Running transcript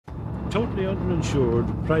Totally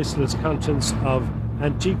underinsured, priceless contents of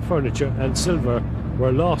antique furniture and silver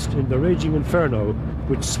were lost in the raging inferno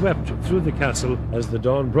which swept through the castle as the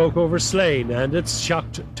dawn broke over Slane and its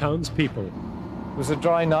shocked townspeople. It was a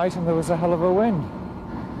dry night and there was a hell of a wind.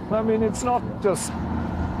 I mean, it's not just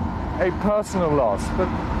a personal loss, but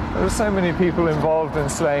there are so many people involved in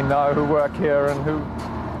Slane now who work here and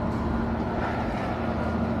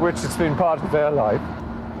which has been part of their life.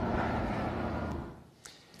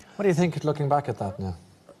 What do you think looking back at that now?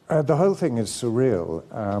 The whole thing is surreal.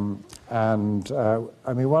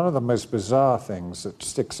 I mean, one of the most bizarre things that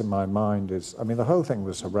sticks in my mind is, I mean, the whole thing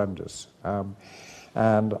was horrendous.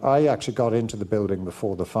 And I actually got into the building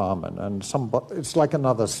before the firemen, and it's like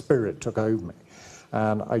another spirit took over me.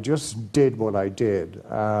 And I just did what I did.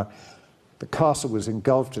 The castle was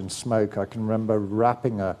engulfed in smoke. I can remember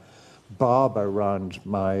wrapping a barber around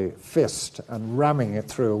my fist and ramming it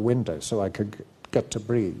through a window so I could get to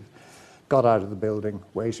breathe. Got out of the building,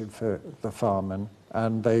 waited for the firemen,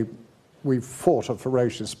 and we fought a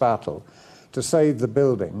ferocious battle to save the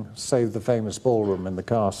building, save the famous ballroom in the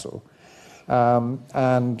castle,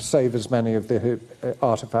 and save as many of the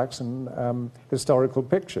artifacts and historical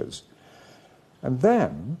pictures. And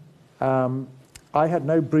then I had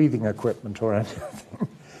no breathing equipment or anything.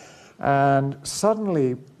 And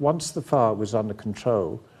suddenly, once the fire was under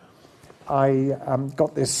control, I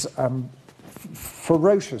got this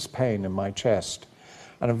ferocious pain in my chest.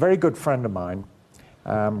 And a very good friend of mine,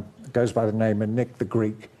 goes by the name of Nick the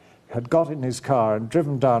Greek, had got in his car and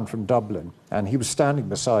driven down from Dublin, and he was standing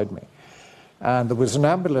beside me. And there was an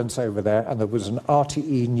ambulance over there, and there was an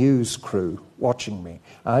RTÉ news crew watching me.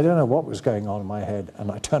 And I don't know what was going on in my head,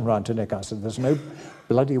 and I turned around to Nick, I said, there's no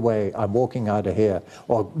bloody way I'm walking out of here,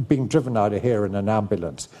 or being driven out of here in an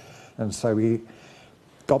ambulance. And so he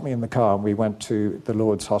got me in the car, and we went to the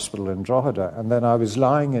Lord's Hospital in Drogheda. And then I was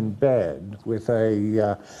lying in bed with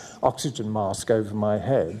a oxygen mask over my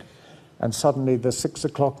head, and suddenly the 6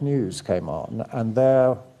 o'clock news came on, and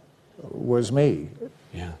there was me.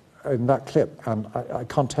 Yeah. In that clip, and I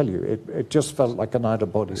can't tell you, it just felt like an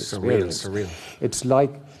out-of-body experience. Surreal. It's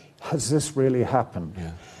like, has this really happened?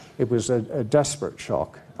 Yeah. It was a desperate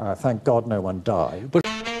shock. Thank God no one died. But